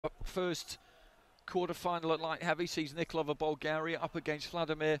First quarter-final at light heavy sees Nikolov of Bulgaria up against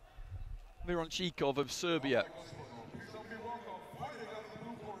Vladimir Mironchikov of Serbia.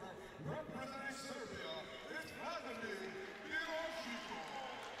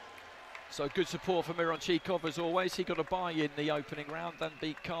 So good support for Mironchikov as always. He got a bye in the opening round, then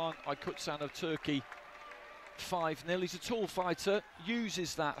beat Kaan Aykutsan of Turkey 5-0. He's a tall fighter,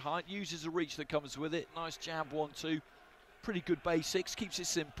 uses that height, uses the reach that comes with it. Nice jab, 1-2. Pretty good basics, keeps it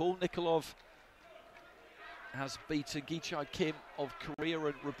simple. Nikolov has beaten Gichai Kim of Korea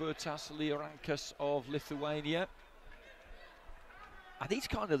and Robertas Liorankas of Lithuania. And he's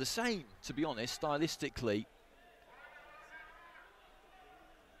kind of the same, to be honest, stylistically.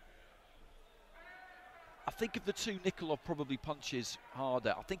 I think of the two, Nikolov probably punches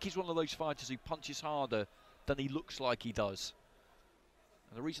harder. I think he's one of those fighters who punches harder than he looks like he does.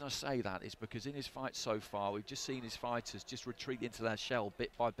 And the reason I say that is because in his fight so far, we've just seen his fighters just retreat into their shell bit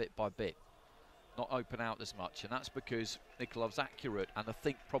by bit by bit, not open out as much. And that's because Nikolov's accurate and I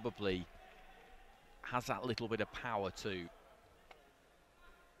think probably has that little bit of power too.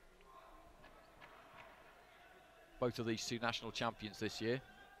 Both of these two national champions this year.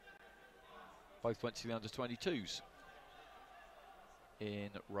 Both went to the under-22s in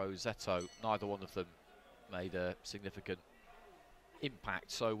Roseto. Neither one of them made a significant impact.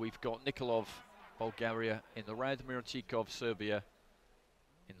 So we've got Nikolov, Bulgaria in the red, Mironchikov, Serbia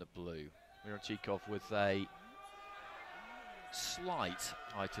in the blue. Mironchikov with a slight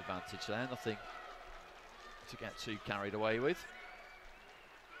height advantage there, nothing to get too carried away with.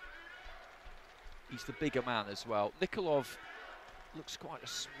 He's the bigger man as well. Nikolov looks quite a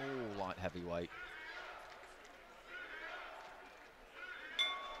small light heavyweight.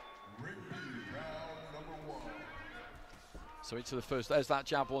 So into the first, there's that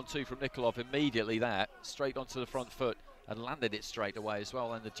jab 1-2 from Nikolov immediately there, straight onto the front foot and landed it straight away as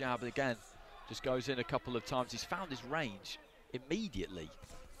well. And the jab again just goes in a couple of times. He's found his range immediately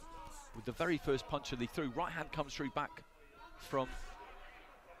with the very first punch that he threw. Right hand comes through back from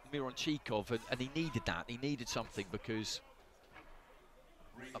Mironchikov, and he needed that. He needed something because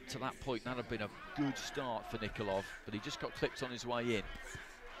up to that point that had been a good start for Nikolov, but he just got clipped on his way in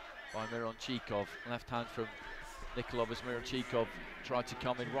by Mironchikov. Left hand from Nikolov as Mironchikov tried to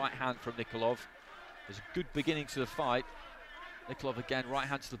come in. Right hand from Nikolov. There's a good beginning to the fight. Nikolov again, right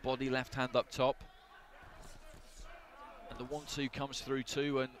hand to the body, left hand up top. And the 1-2 comes through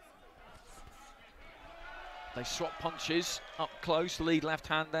too, and they swap punches up close. Lead left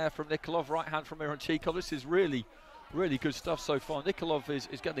hand there from Nikolov, right hand from Mironchikov. This is really good stuff so far. Nikolov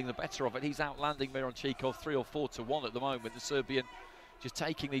is getting the better of it. He's outlanding Mironchikov 3 or 4 to 1 at the moment. The Serbian just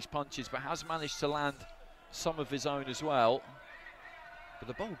taking these punches, but has managed to land some of his own as well. But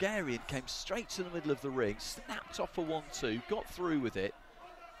the Bulgarian came straight to the middle of the ring, snapped off a 1-2, got through with it.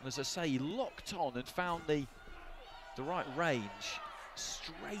 And as I say, he locked on and found the right range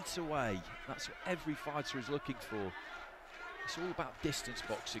straight away. That's what every fighter is looking for. It's all about distance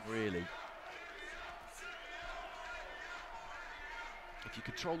boxing, really. If you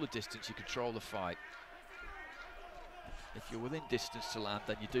control the distance, you control the fight. If you're within distance to land,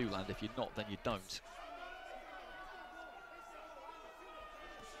 then you do land. If you're not, then you don't.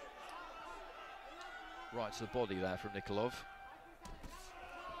 Right to the body there from Nikolov.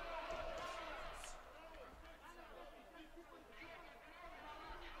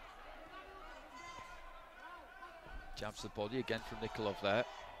 Jabs the body again from Nikolov there.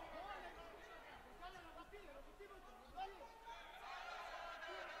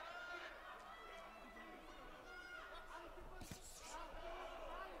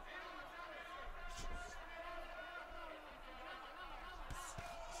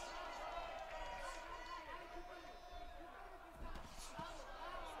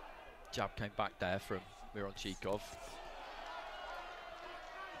 Jab came back there from Mironchikov.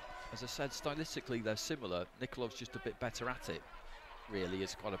 As I said, stylistically they're similar. Nikolov's just a bit better at it, really,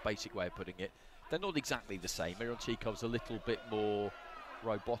 is quite a basic way of putting it. They're not exactly the same. Mironchikov's a little bit more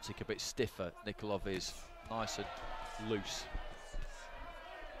robotic, a bit stiffer. Nikolov is nice and loose.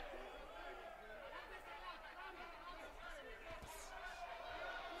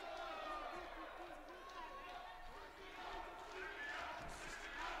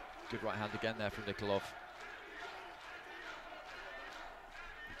 Good right hand again there from Nikolov.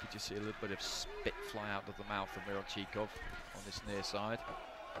 You could just see a little bit of spit fly out of the mouth of Mironchikov on this near side.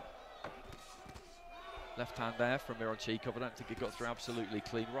 Left hand there from Mironchikov. I don't think it got through absolutely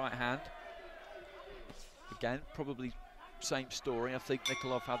clean. Right hand. Again, probably same story. I think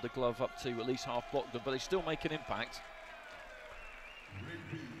Nikolov had the glove up to at least half block them, but they still make an impact.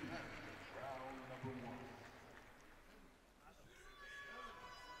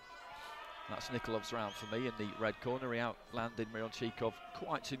 That's Nikolov's round for me in the red corner. He outlanded MIRONCHIKOV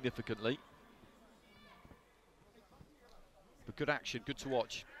quite significantly. But good action, good to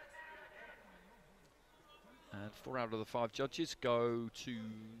watch. And 4 out of the 5 judges go to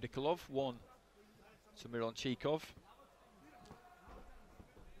Nikolov, 1 to MIRONCHIKOV.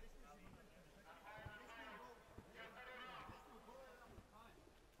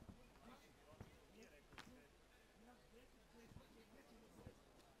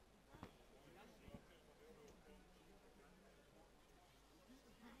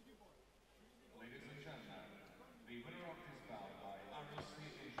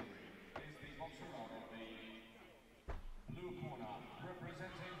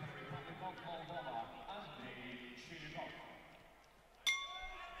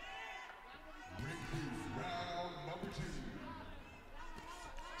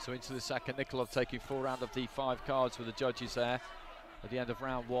 So into the second, Nikolov taking 4 out of the 5 cards with the judges there. At the end of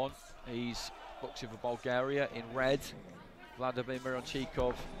round 1, he's boxing for Bulgaria in red. Vladimir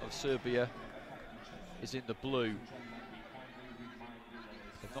MIRONCHIKOV of Serbia is in the blue.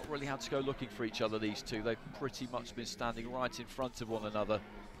 They've not really had to go looking for each other, these two. They've pretty much been standing right in front of one another.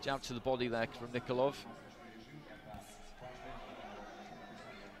 Jab to the body there from Nikolov.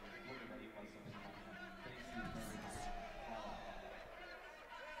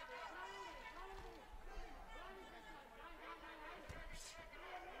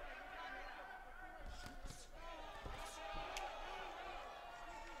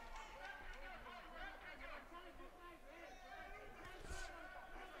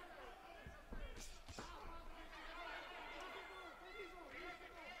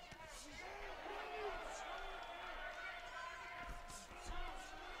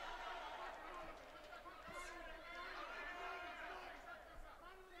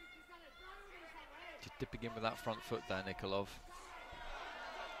 Just dipping in with that front foot there, Nikolov.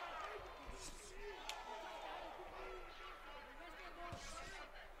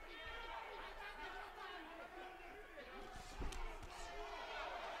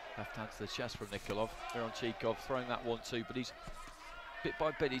 Left hand to the chest from Nikolov. MIRONCHIKOV throwing that 1-2, but he's bit by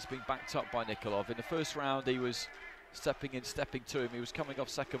bit he's been backed up by Nikolov. In the first round he was stepping in, stepping to him. He was coming off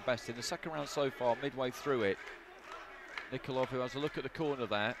second best. In the second round so far, midway through it, Nikolov, who has a look at the corner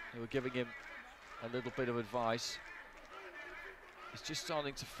there, who are giving him a little bit of advice, is just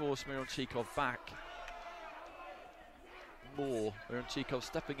starting to force MIRONCHIKOV back more. MIRONCHIKOV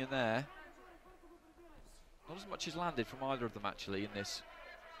stepping in there. Not as much as landed from either of them actually in this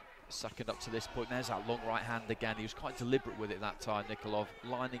second up to this point. There's that long right hand again. He was quite deliberate with it that time, Nikolov,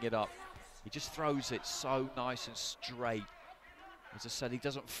 lining it up. He just throws it so nice and straight. As I said, he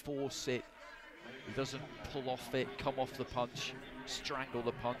doesn't force it. He doesn't pull off it, come off the punch, strangle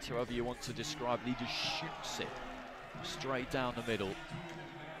the punch, however you want to describe it. He just shoots it straight down the middle.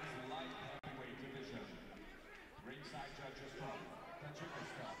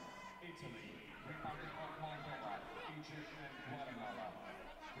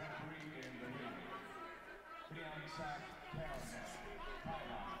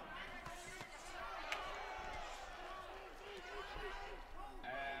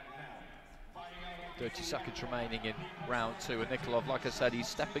 Seconds remaining in round 2, and Nikolov, like I said, he's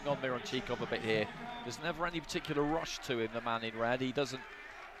stepping on MIRONCHIKOV a bit here. There's never any particular rush to him, the man in red. He doesn't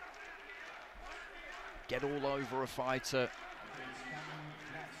get all over a fighter,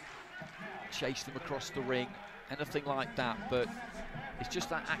 chase them across the ring, anything like that, but it's just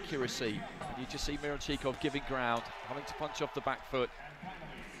that accuracy. And you just see MIRONCHIKOV giving ground, having to punch off the back foot.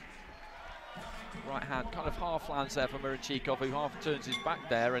 Right hand kind of half lands there for MIRONCHIKOV, who half turns his back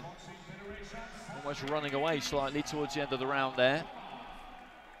there and almost running away slightly towards the end of the round there.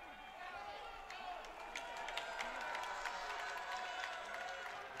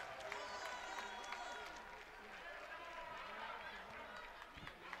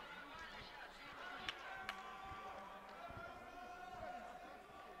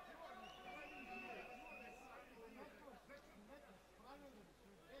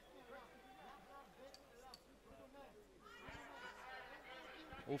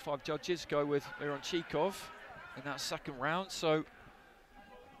 All 5 judges go with MIRONCHIKOV in that second round, so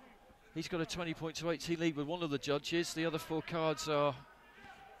he's got a 20-18 lead with one of the judges. The other 4 cards are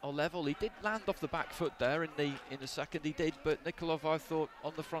level. He did land off the back foot there in the second, he did, but Nikolov, I thought,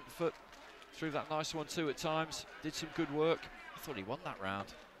 on the front foot, threw that nice 1-2 at times, did some good work. I thought he won that round.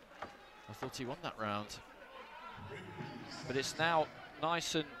 But it's now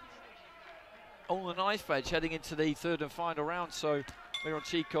nice and on the knife edge heading into the third and final round, so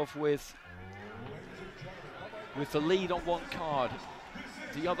MIRONCHIKOV with the lead on 1 card.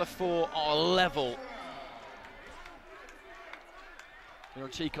 The other 4 are level.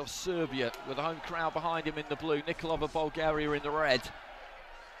 Mironchikov, Serbia, with a home crowd behind him in the blue. Nikolov of Bulgaria in the red.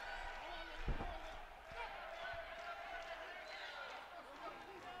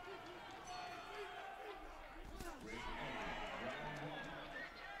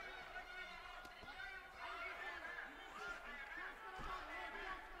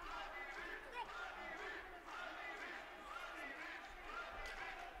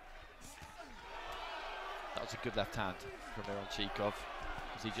 That was a good left hand from Mironchikov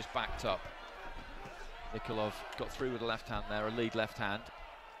as he just backed up. Nikolov got through with a left hand there, a lead left hand.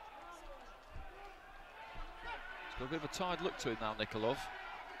 He's got a bit of a tired look to it now, Nikolov.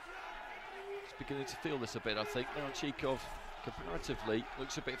 He's beginning to feel this a bit, I think. Mironchikov, comparatively,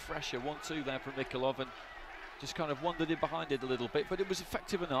 looks a bit fresher. 1-2 there from Nikolov, and just kind of wandered in behind it a little bit, but it was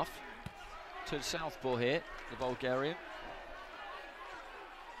effective enough. Turned southpaw here, the Bulgarian.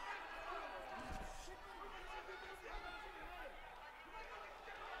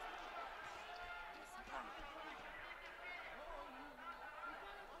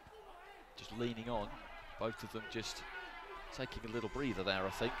 Leaning on, both of them just taking a little breather there, I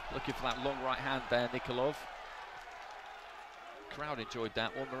think. Looking for that long right hand there, Nikolov. Crowd enjoyed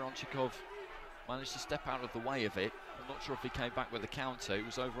that one. Mironchikov managed to step out of the way of it. I'm not sure if he came back with a counter. It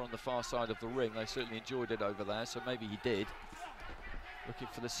was over on the far side of the ring. They certainly enjoyed it over there, so maybe he did. Looking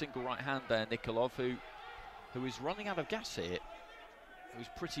for the single right hand there, Nikolov, who is running out of gas here. Who's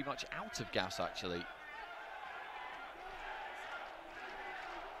pretty much out of gas, actually.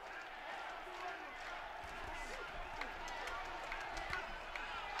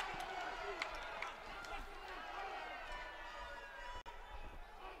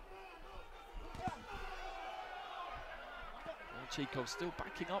 Mironchikov still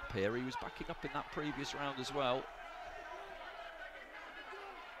backing up here. He was backing up in that previous round as well.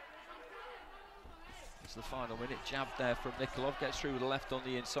 It's the final minute. Jab there from Nikolov, gets through with the left on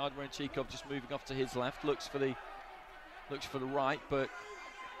the inside. Mironchikov just moving off to his left, looks for the right, but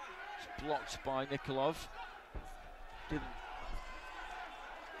it's blocked by Nikolov. Didn't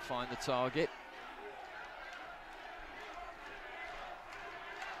find the target.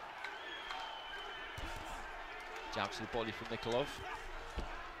 Jab to the body from Nikolov.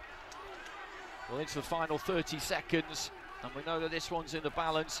 Well, into the final 30 seconds, and we know that this one's in the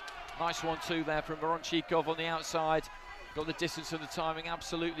balance. Nice 1-2 there from Mironchikov on the outside. Got the distance and the timing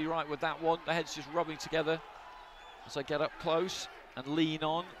absolutely right with that one. The heads just rubbing together as they get up close and lean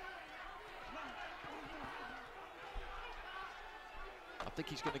on. I think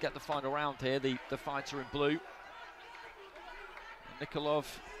he's going to get the final round here, the fighter in blue. And Nikolov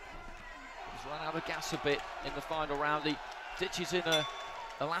has run out of gas a bit in the final round. He ditches in a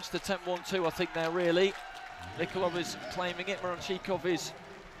last attempt 1-2, I think there really. Nikolov is claiming it, Mironchikov is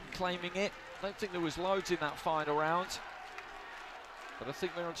claiming it. I don't think there was loads in that final round, but I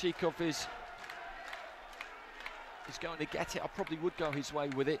think Mironchikov is going to get it. I probably would go his way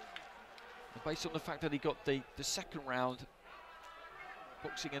with it. And based on the fact that he got the second round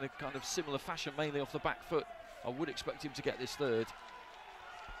boxing in a kind of similar fashion, mainly off the back foot, I would expect him to get this third.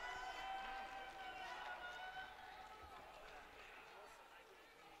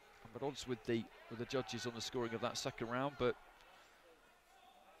 But odds with the judges on the scoring of that second round, but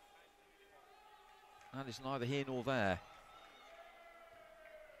that is neither here nor there.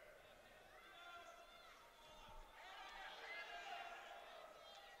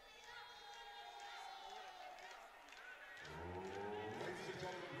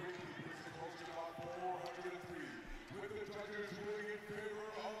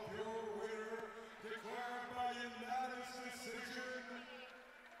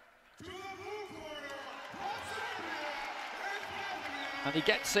 And he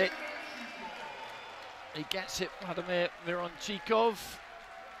gets it. He gets it, Vladimir Mironchikov.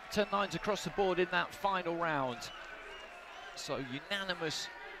 10-9s across the board in that final round. So unanimous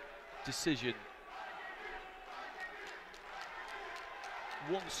decision.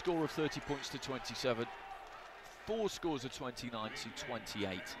 One score of 30 points to 27. Four scores of 29 to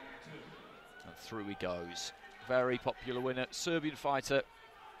 28. And through he goes. Very popular winner, Serbian fighter.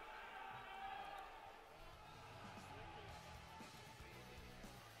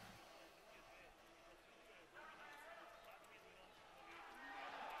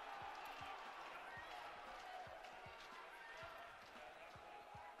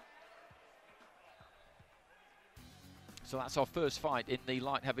 So that's our first fight in the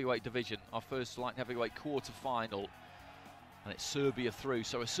light heavyweight division, our first light heavyweight quarter final. And it's Serbia through.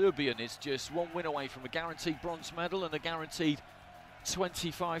 So a Serbian is just one win away from a guaranteed bronze medal and a guaranteed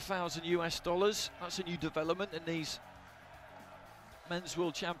 25,000 US dollars. That's a new development in these men's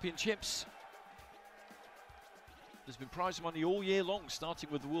world championships. There's been prize money all year long, starting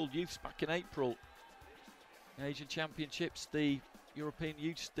with the World Youths back in April. The Asian Championships, the European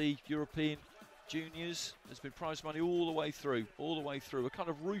Youths, the European Juniors. There's been prize money all the way through, A kind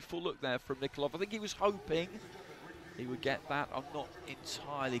of rueful look there from Nikolov. I think he was hoping he would get that. I'm not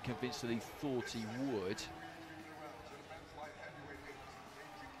entirely convinced that he thought he would.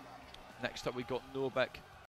 Next up, we've got Nurbek